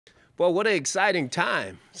Well, what an exciting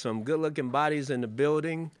time. Some good-looking bodies in the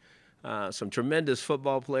building, some tremendous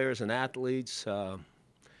football players and athletes.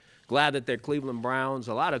 Glad that they're Cleveland Browns.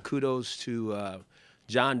 A lot of kudos to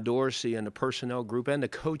John Dorsey and the personnel group and the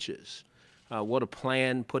coaches. What a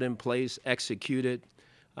plan put in place, executed.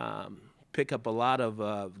 Pick up a lot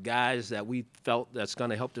of guys that we felt that's going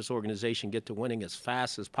to help this organization get to winning as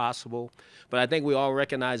fast as possible. But I think we all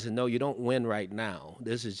recognize and know you don't win right now.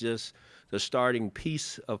 This is just the starting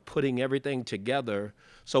piece of putting everything together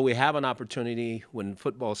so we have an opportunity when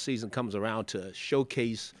football season comes around to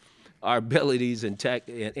showcase our abilities and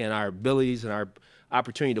our abilities and our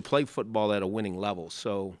opportunity to play football at a winning level.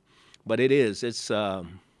 So, but it's a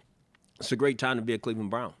great time to be a Cleveland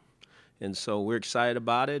Brown. And so we're excited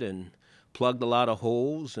about it and plugged a lot of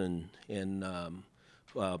holes and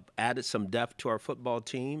added some depth to our football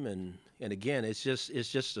team. And again, it's just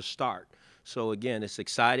a start. So again, it's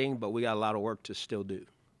exciting, but we got a lot of work to still do.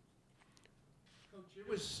 Coach, it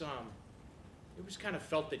was kind of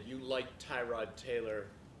felt that you liked Tyrod Taylor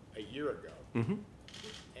a year ago. Mm-hmm.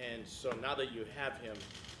 And so now that you have him,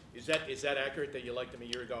 is that accurate that you liked him a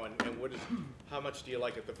year ago? And how much do you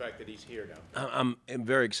like it, the fact that he's here now? I'm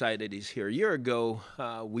very excited he's here. A year ago,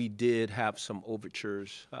 we did have some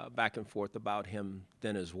overtures back and forth about him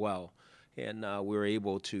then as well. And we were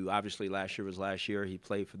able to, obviously last year was last year. He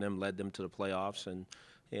played for them, led them to the playoffs.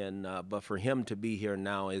 But for him to be here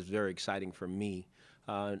now is very exciting for me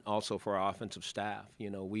and also for our offensive staff.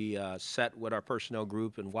 You know, we sat with our personnel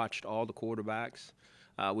group and watched all the quarterbacks.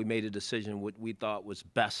 We made a decision what we thought was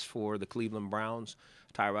best for the Cleveland Browns.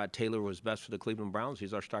 Tyrod Taylor was best for the Cleveland Browns.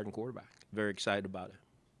 He's our starting quarterback. Very excited about it.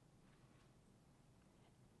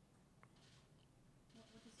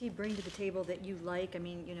 What does he bring to the table that you like? I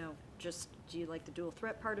mean, you know, just do you like the dual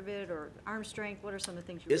threat part of it or arm strength? What are some of the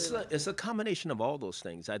things you really like? It's a combination of all those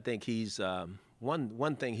things. I think he's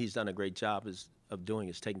one thing he's done a great job of doing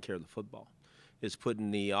is taking care of the football. Is putting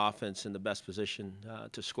the offense in the best position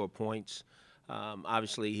to score points.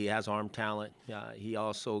 Obviously, he has arm talent. He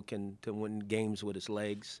also can win games with his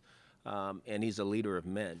legs, and he's a leader of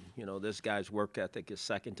men. You know, this guy's work ethic is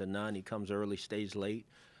second to none. He comes early, stays late.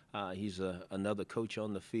 He's another coach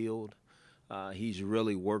on the field. He's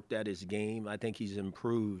really worked at his game. I think he's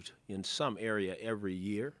improved in some area every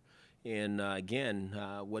year. And, again,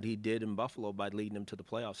 what he did in Buffalo by leading them to the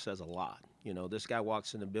playoffs says a lot. You know, this guy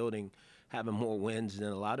walks in the building having more wins than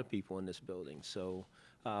a lot of people in this building. So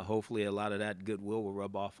hopefully a lot of that goodwill will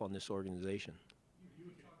rub off on this organization.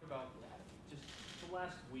 You talked about just the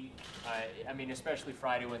last week, I mean, especially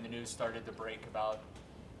Friday when the news started to break about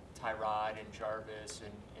Tyrod and Jarvis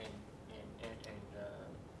and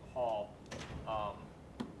Hall.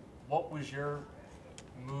 What was your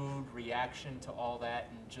mood, reaction to all that,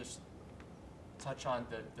 and just touch on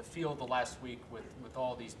the feel of the last week with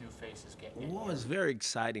all these new faces getting in? Well, it's very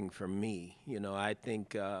exciting for me. You know, I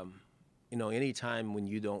think you know, any time when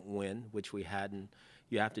you don't win, which we hadn't,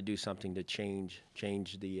 you have to do something to change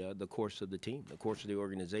the course of the team, the course of the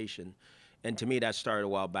organization. And to me, that started a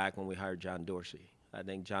while back when we hired John Dorsey. I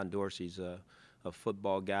think John Dorsey's a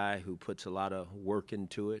football guy who puts a lot of work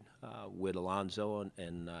into it with Alonzo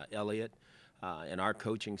and Elliott. And our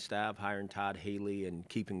coaching staff, hiring Todd Haley and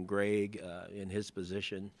keeping Greg in his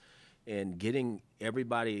position and getting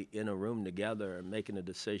everybody in a room together and making a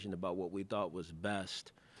decision about what we thought was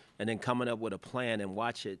best and then coming up with a plan and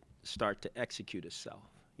watch it start to execute itself,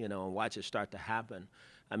 you know, and watch it start to happen.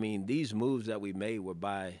 I mean, these moves that we made were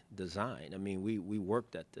by design. I mean, we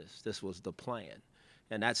worked at this. This was the plan.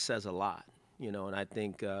 And that says a lot, you know, and I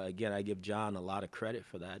think, again, I give John a lot of credit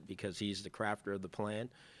for that because he's the crafter of the plan.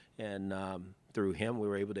 And through him, we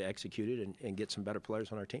were able to execute it and get some better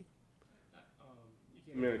players on our team.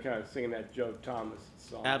 You came in kind of singing that Joe Thomas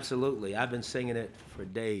song. Absolutely. I've been singing it for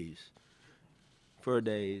days. For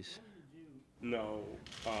days. When did you know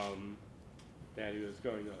that he was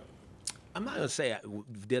going to? I'm not going to say,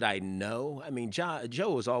 did I know? I mean,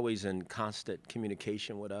 Joe was always in constant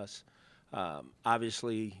communication with us.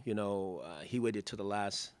 Obviously, you know, he waited to the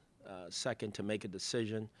last second to make a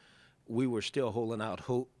decision. We were still holding out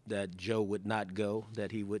hope that Joe would not go,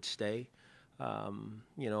 that he would stay.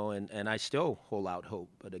 You know, and I still hold out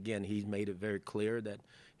hope. But, again, he's made it very clear that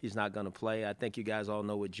he's not going to play. I think you guys all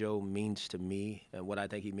know what Joe means to me and what I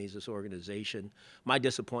think he means to this organization. My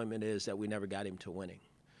disappointment is that we never got him to winning.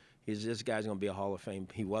 This guy's going to be a Hall of Fame.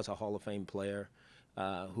 He was a Hall of Fame player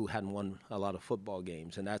who hadn't won a lot of football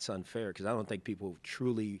games, and that's unfair because I don't think people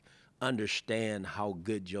truly understand how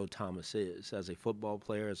good Joe Thomas is as a football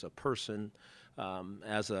player, as a person,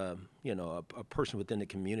 as a person within the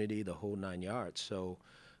community, the whole 9 yards. So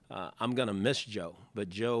I'm going to miss Joe, but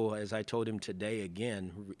Joe, as I told him today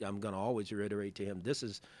again, I'm going to always reiterate to him, this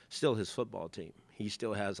is still his football team. He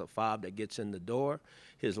still has a fob that gets in the door.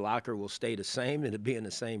 His locker will stay the same. It'll be in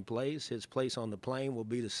the same place. His place on the plane will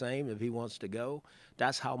be the same if he wants to go.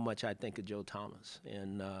 That's how much I think of Joe Thomas,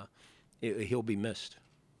 and he'll be missed.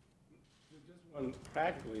 Just one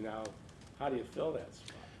practically now, how do you fill that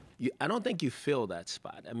spot? I don't think you fill that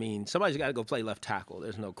spot. I mean, somebody's got to go play left tackle.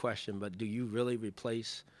 There's no question. But do you really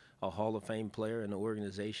replace a Hall of Fame player in the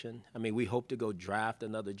organization? I mean, we hope to go draft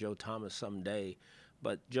another Joe Thomas someday,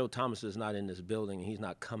 but Joe Thomas is not in this building, and he's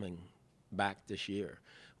not coming back this year.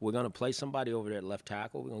 We're going to play somebody over there at left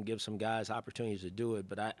tackle. We're going to give some guys opportunities to do it,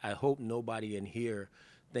 but I hope nobody in here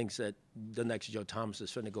thinks that the next Joe Thomas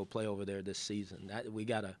is going to go play over there this season. We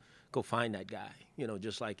got to go find that guy,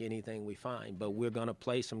 just like anything we find. But we're going to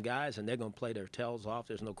play some guys, and they're going to play their tails off.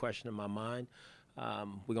 There's no question in my mind.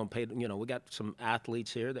 We're going to pay, we got some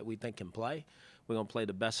athletes here that we think can play. We're going to play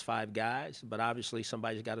the best 5 guys, but obviously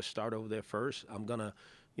somebody's got to start over there first. I'm going to,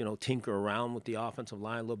 tinker around with the offensive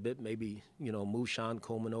line a little bit, maybe, move Sean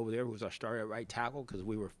Coleman over there, who's our starter at right tackle, because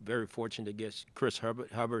we were very fortunate to get Chris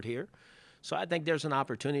Hubbard here. So I think there's an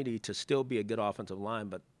opportunity to still be a good offensive line,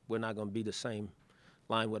 but we're not going to be the same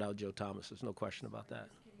line without Joe Thomas. There's no question about that.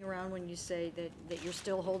 Around when you say that you're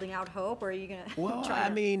still holding out hope, or are you going to? Well,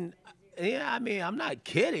 I'm not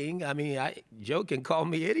kidding. I mean, Joe can call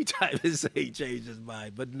me anytime and say he changed his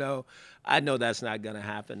mind. But no, I know that's not going to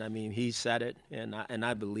happen. I mean, he said it, and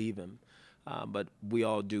I believe him. But we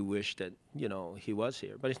all do wish that, he was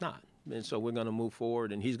here. But he's not. And so we're going to move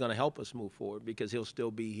forward, and he's going to help us move forward because he'll still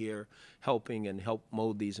be here helping and help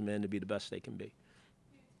mold these men to be the best they can be.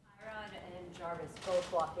 Tyrod and Jarvis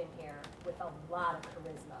both walk in here with a lot of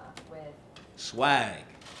charisma, with swag.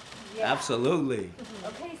 Yeah. Absolutely.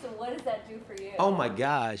 Okay, so what does that do for you? Oh my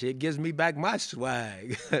gosh, it gives me back my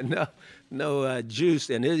swag. no, Juice,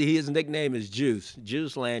 and his nickname is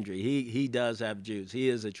Juice Landry. He does have juice. He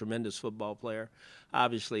is a tremendous football player.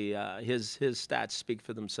 Obviously, his stats speak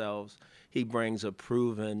for themselves. He brings a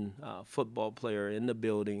proven football player in the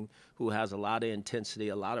building who has a lot of intensity,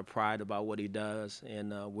 a lot of pride about what he does,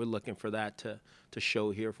 and we're looking for that to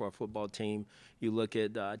show here for our football team. You look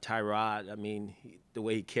at Tyrod, I mean, the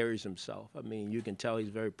way he carries himself. I mean, you can tell he's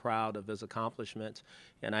very proud of his accomplishments.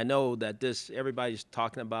 And I know that everybody's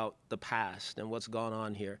talking about the past and what's gone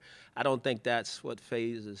on here. I don't think that's what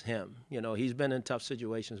phases him. He's been in tough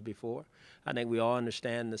situations before. I think we all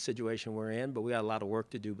understand the situation we're in, but we got a lot of work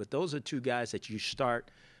to do. But those are 2 guys that you start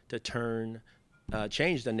to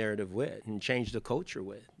change the narrative with and change the culture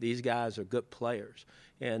with. These guys are good players,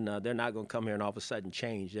 and they're not going to come here and all of a sudden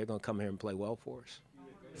change. They're going to come here and play well for us.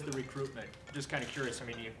 It's the recruitment. Just kind of curious. I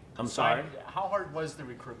mean, I'm sorry? How hard was the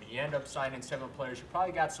recruitment? You end up signing 7 players. You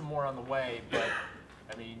probably got some more on the way, but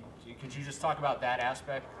I mean, could you just talk about that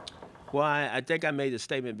aspect? Well, I think I made the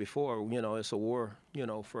statement before, it's a war,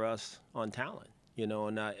 for us on talent,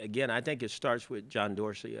 and again, I think it starts with John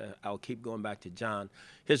Dorsey. I'll keep going back to John.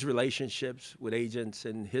 His relationships with agents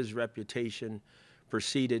and his reputation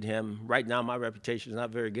preceded him. Right now, my reputation is not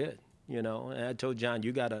very good, and I told John,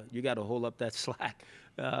 you gotta hold up that slack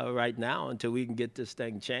right now until we can get this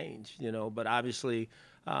thing changed, but obviously,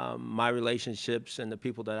 my relationships and the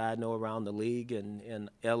people that I know around the league and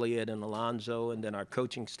Elliott and Alonzo and then our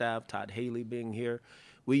coaching staff, Todd Haley being here,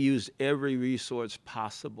 we use every resource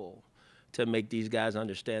possible to make these guys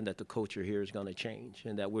understand that the culture here is going to change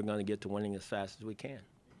and that we're going to get to winning as fast as we can.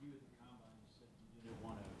 You at the Combine, you said you didn't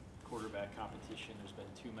want a quarterback competition. There's been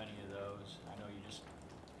too many of those. I know you just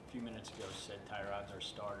a few minutes ago said Tyrod's our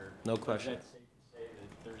starter. No question. Is that safe to say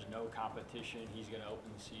that there's no competition? He's going to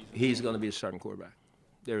open the season? He's going to be a starting quarterback.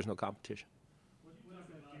 There's no competition. What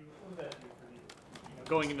does that do for you?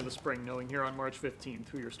 Going into the spring, knowing here on March 15th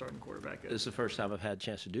who your starting quarterback is? This is the first time I've had a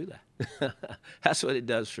chance to do that. That's what it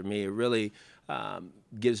does for me. It really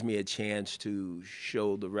gives me a chance to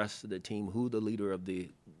show the rest of the team who the leader of the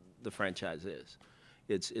franchise is.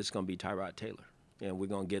 It's going to be Tyrod Taylor, and we're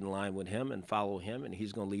going to get in line with him and follow him, and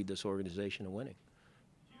he's going to lead this organization to winning.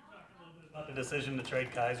 Can you talk a little bit about the decision to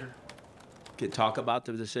trade Kaiser? Could talk about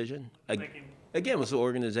the decision? Again, it was an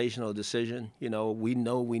organizational decision. We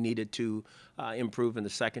know we needed to improve in the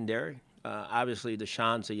secondary. Obviously,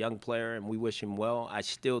 Deshaun's a young player, and we wish him well. I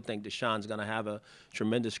still think Deshaun's going to have a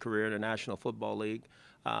tremendous career in the National Football League.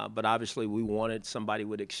 But obviously, we wanted somebody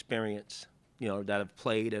with experience, that have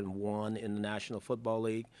played and won in the National Football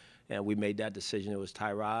League. And we made that decision. It was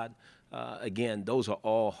Tyrod. Again, those are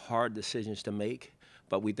all hard decisions to make.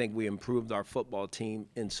 But we think we improved our football team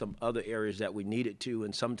in some other areas that we needed to,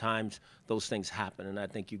 and sometimes those things happen, and I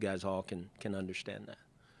think you guys all can understand that.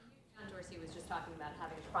 John Dorsey was just talking about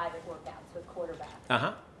having private workouts with quarterbacks.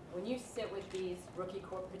 Uh-huh. When you sit with these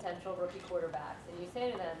potential rookie quarterbacks and you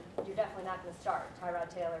say to them, you're definitely not going to start,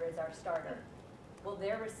 Tyrod Taylor is our starter, will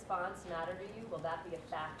their response matter to you? Will that be a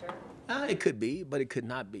factor? It could be, but it could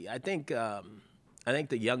not be. I think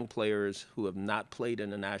the young players who have not played in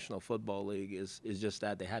the National Football League is just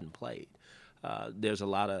that they hadn't played. There's a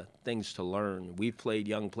lot of things to learn. We've played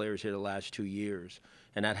young players here the last 2 years,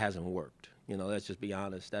 and that hasn't worked. You know, let's just be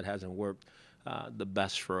honest. That hasn't worked the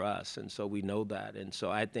best for us, and so we know that. And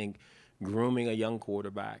so I think grooming a young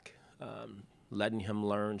quarterback, letting him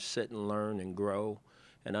learn, sit and learn and grow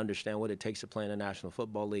and understand what it takes to play in the National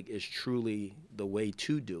Football League is truly the way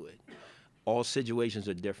to do it. All situations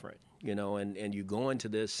are different, you know, and you go into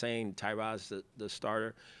this saying Tyrod's the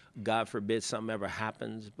starter. God forbid something ever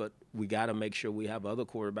happens, but we got to make sure we have other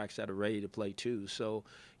quarterbacks that are ready to play too. So,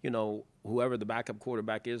 you know, whoever the backup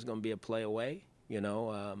quarterback is going to be a play away, you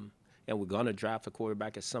know, and we're going to draft a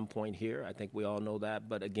quarterback at some point here. I think we all know that.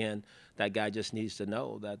 But, again, that guy just needs to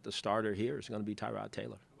know that the starter here is going to be Tyrod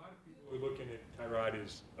Taylor. A lot of people are looking at Tyrod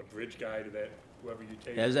as a bridge guy to that whoever you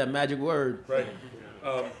take. There's that magic word. Right.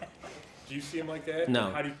 Do you see him like that?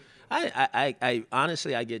 No. How do you I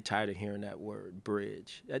honestly, I get tired of hearing that word,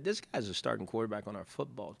 bridge. This guy's a starting quarterback on our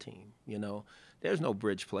football team, you know. There's no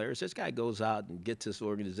bridge players. This guy goes out and gets this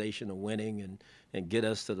organization to winning and get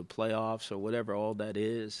us to the playoffs or whatever all that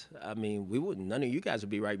is. I mean, none of you guys would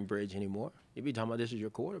be writing bridge anymore. You'd be talking about this is your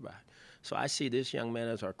quarterback. So I see this young man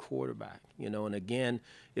as our quarterback, you know. And, again,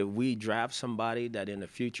 if we draft somebody that in the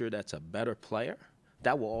future that's a better player,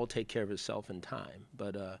 that will all take care of itself in time.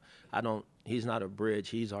 But he's not a bridge.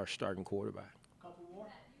 He's our starting quarterback.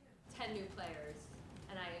 10 new players,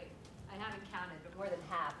 and I haven't counted, but more than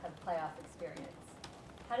half have playoff experience.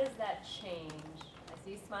 How does that change? I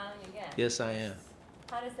see you smiling again. Yes, I am.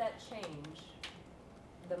 How does that change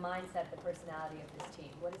the mindset, the personality of this team?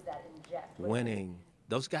 What does that inject? Winning.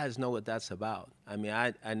 Those guys know what that's about. I mean,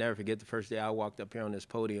 I never forget the first day I walked up here on this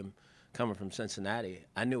podium coming from Cincinnati.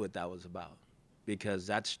 I knew what that was about because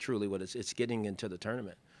that's truly what it's getting into the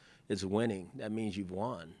tournament. It's winning. That means you've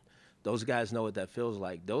won. Those guys know what that feels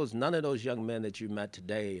like. None of those young men that you met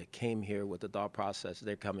today came here with the thought process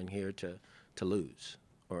they're coming here to lose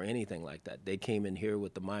or anything like that. They came in here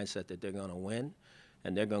with the mindset that they're going to win,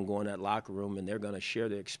 and they're going to go in that locker room and they're going to share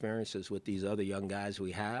their experiences with these other young guys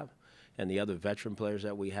we have and the other veteran players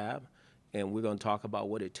that we have, and we're going to talk about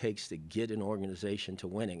what it takes to get an organization to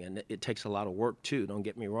winning. And it takes a lot of work, too, don't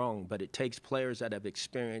get me wrong, but it takes players that have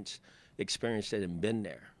experienced it and been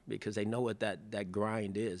there because they know what that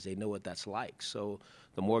grind is. They know what that's like. So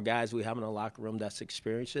the more guys we have in the locker room that's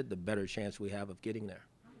experienced it, the better chance we have of getting there.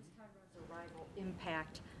 How does Tyrod's arrival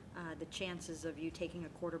impact the chances of you taking a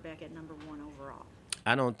quarterback at number 1 overall?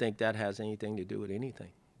 I don't think that has anything to do with anything.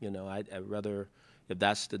 You know, I'd rather, if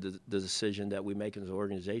that's the decision that we make as an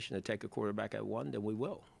organization to take a quarterback at 1, then we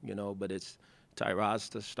will. You know, but it's Tyrod's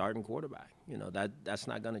the starting quarterback. You know, that's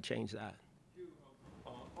not going to change that.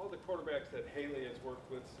 all the quarterbacks that Haley has worked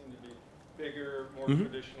with seem to be bigger, more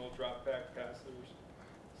traditional drop-back passers.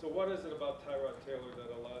 So what is it about Tyrod Taylor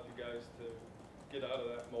that allowed you guys to get out of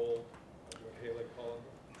that mold, like what Haley called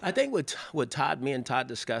it? I think what me and Todd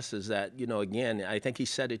discussed is that, you know, again, I think he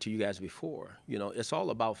said it to you guys before, you know, it's all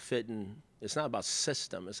about fitting. It's not about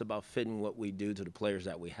system. It's about fitting what we do to the players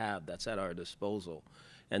that we have that's at our disposal.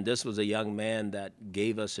 And this was a young man that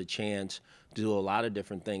gave us a chance to do a lot of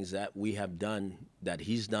different things that we have done, that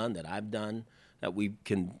he's done, that I've done, that we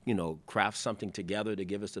can, you know, craft something together to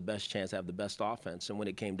give us the best chance to have the best offense. And when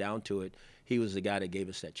it came down to it, he was the guy that gave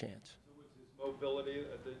us that chance. So was his mobility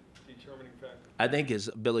the determining factor? I think his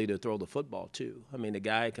ability to throw the football, too. I mean, the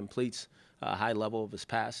guy completes a high level of his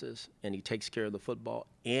passes, and he takes care of the football,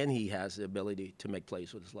 and he has the ability to make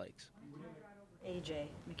plays with his legs. A.J.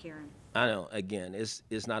 McCarron. I know, again,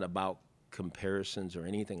 it's not about comparisons or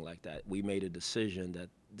anything like that. We made a decision that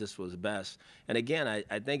this was best. And again,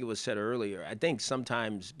 I think it was said earlier, I think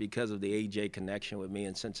sometimes because of the A.J. connection with me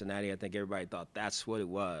in Cincinnati, I think everybody thought that's what it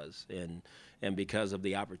was. And because of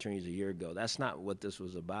the opportunities a year ago, that's not what this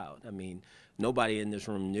was about. I mean, nobody in this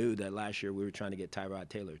room knew that last year we were trying to get Tyrod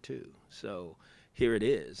Taylor too. So here it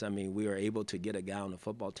is. I mean, we were able to get a guy on the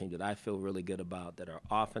football team that I feel really good about, that our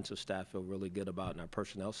offensive staff feel really good about, and our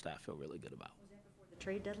personnel staff feel really good about. Was that before the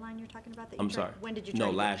trade deadline you're talking about? I'm sorry. When did you try No,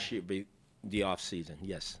 to get last year, the off season,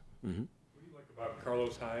 yes. Mm-hmm. What do you like about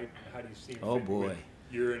Carlos Hyde? How do you see him Oh, fit boy. with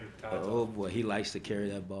your and Todd's Oh, offense? boy, he likes to carry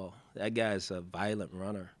that ball. That guy's a violent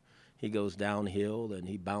runner. He goes downhill, and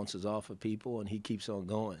he bounces off of people, and he keeps on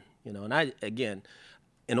going. You know, and again,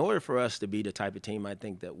 in order for us to be the type of team I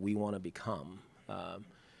think that we want to become,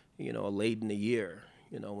 you know, late in the year,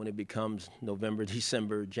 You know, when it becomes November,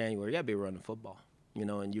 December, January, you got to be running football. You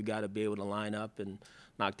know, and you got to be able to line up and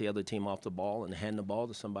knock the other team off the ball and hand the ball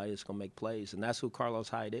to somebody that's going to make plays. And that's who Carlos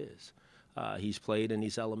Hyde is. He's played in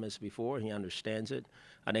these elements before. He understands it.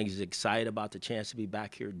 I think he's excited about the chance to be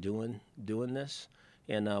back here doing this.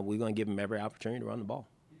 And we're going to give him every opportunity to run the ball.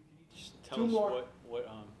 Just tell us what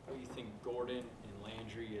you think Gordon and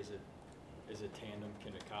Landry as a tandem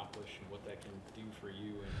can accomplish and what that can do for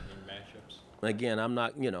you in matchups. Again, I'm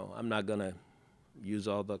not going to use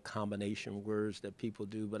all the combination words that people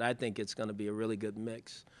do, but I think it's going to be a really good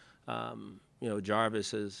mix. You know,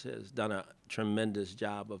 Jarvis has done a tremendous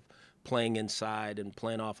job of playing inside and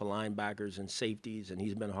playing off of linebackers and safeties, and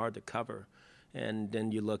he's been hard to cover. And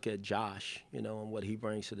then you look at Josh, you know, and what he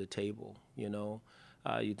brings to the table, you know.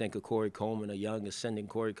 You think of Corey Coleman, a young ascending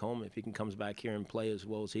Corey Coleman, if he comes back here and play as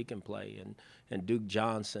well as he can play, and Duke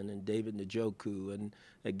Johnson and David Njoku. And,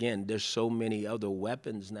 again, there's so many other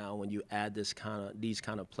weapons now when you add these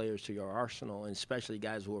kind of players to your arsenal, and especially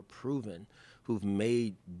guys who are proven, who've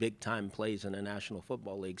made big-time plays in the National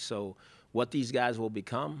Football League. So what these guys will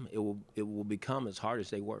become, it will become as hard as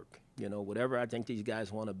they work. You know, whatever I think these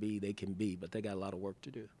guys want to be, they can be, but they got a lot of work to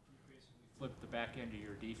do. Flip the back end of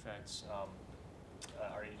your defense.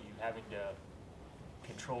 Are you having to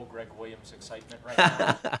control Greg Williams' excitement right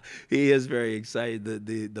now? He is very excited.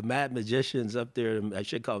 The Matt Magician's up there. I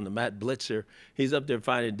should call him the Matt Blitzer. He's up there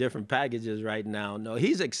finding different packages right now. No,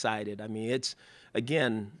 he's excited. I mean, it's,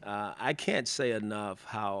 again, I can't say enough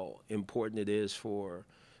how important it is for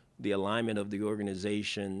the alignment of the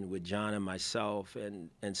organization with John and myself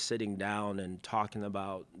and sitting down and talking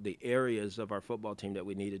about the areas of our football team that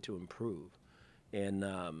we needed to improve. And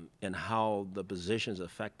how the positions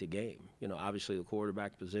affect the game. You know, obviously the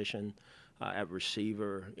quarterback position, at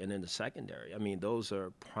receiver, and in the secondary. I mean, those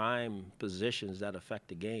are prime positions that affect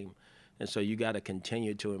the game. And so you got to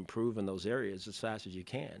continue to improve in those areas as fast as you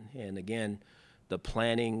can. And, again, the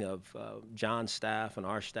planning of John's staff and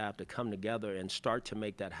our staff to come together and start to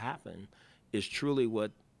make that happen is truly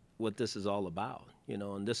what this is all about. You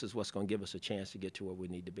know, and this is what's going to give us a chance to get to where we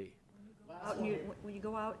need to be. When you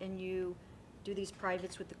go out and you do these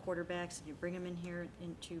privates with the quarterbacks and you bring them in here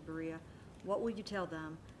into Berea, what will you tell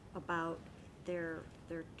them about their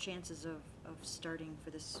chances of starting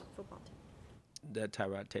for this football team? That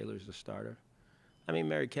Tyrod Taylor's the starter. I mean,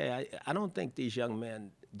 Mary Kay, I don't think these young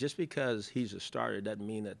men, just because he's a starter doesn't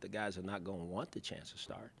mean that the guys are not going to want the chance to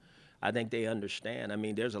start. I think they understand. I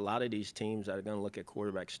mean, there's a lot of these teams that are going to look at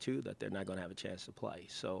quarterbacks too that they're not going to have a chance to play.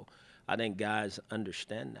 So I think guys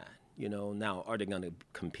understand that. You know, now, are they going to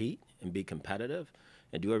compete and be competitive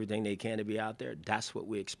and do everything they can to be out there? That's what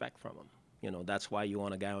we expect from them. You know, that's why you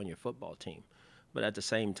want a guy on your football team. But at the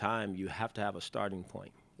same time, you have to have a starting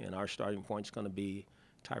point. And our starting point is going to be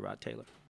Tyrod Taylor.